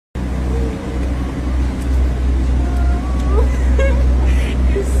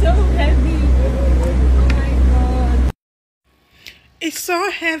It's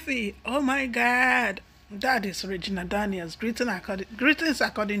so heavy. Oh my God. That is Regina Daniels. Greetings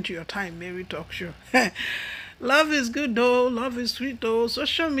according to your time, Mary Talk Show. Love is good though. Love is sweet though.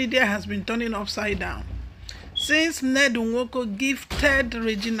 Social media has been turning upside down since Ned Nwoko gifted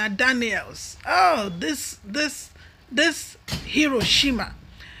Regina Daniels. Oh, this Hiroshima.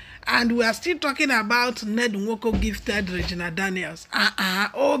 And we are still talking about Ned Nwoko gifted Regina Daniels.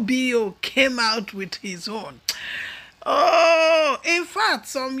 OBO came out with his own. Oh, in fact,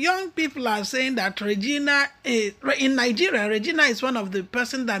 some young people are saying that Regina is, in Nigeria, Regina is one of the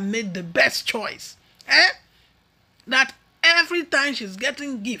person that made the best choice. That every time she's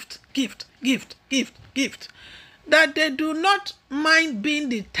getting gift, that they do not mind being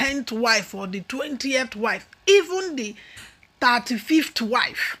the 10th wife or the 20th wife, even the 35th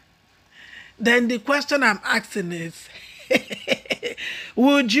wife. Then the question I'm asking is,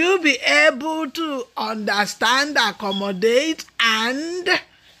 would you be able to understand, accommodate, and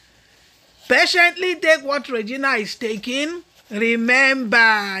patiently take what Regina is taking?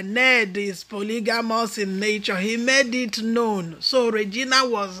 Remember, Ned is polygamous in nature. He made it known. So Regina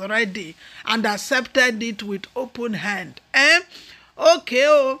was ready and accepted it with open hand.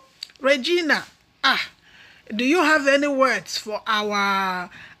 Okay, Regina, do you have any words for our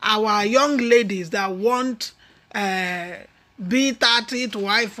young ladies that want be 30th,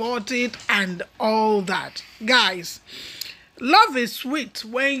 wife 40th, and all that? Guys, love is sweet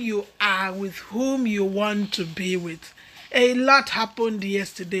when you are with whom you want to be with. A lot happened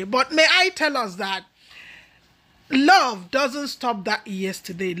yesterday, but may I tell us that love doesn't stop that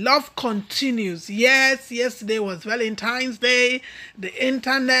yesterday. Love continues. Yes, yesterday was Valentine's Day. The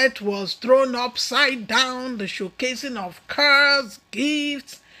internet was thrown upside down. The showcasing of cars,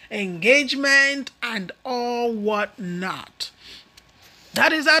 gifts, engagement, and all whatnot.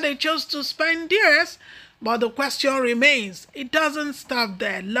 That is how they chose to spend years. But the question remains, it doesn't stop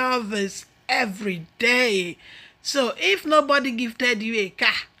there. Love is every day. So if nobody gifted you a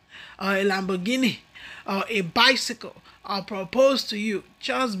car or a Lamborghini or a bicycle or proposed to you,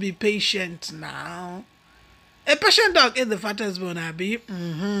 just be patient now. A patient dog is the fattest bone, Abby.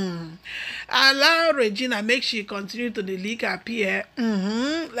 Allow Regina, make she continue to the leak appear.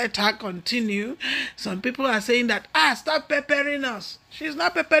 Let her continue. Some people are saying that, stop peppering us. She's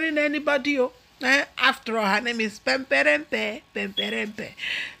not peppering anybody. After all, her name is Pemperempe.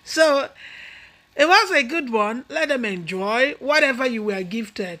 So, it was a good one. Let them enjoy whatever you were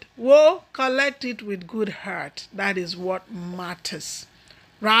gifted. Collect it with good heart. That is what matters.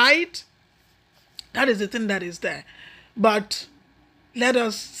 Right? That is the thing that is there. But let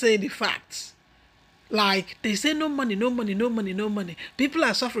us say the facts. Like they say, no money. People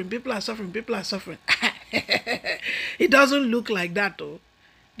are suffering. It doesn't look like that though.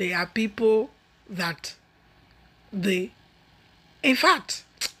 They are people that in fact,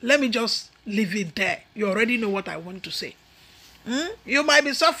 let me just leave it there. You already know what I want to say. You might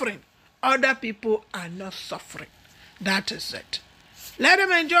be suffering. Other people are not suffering. That is it. Let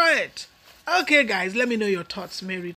them enjoy it. Okay, guys, let me know your thoughts, Mary.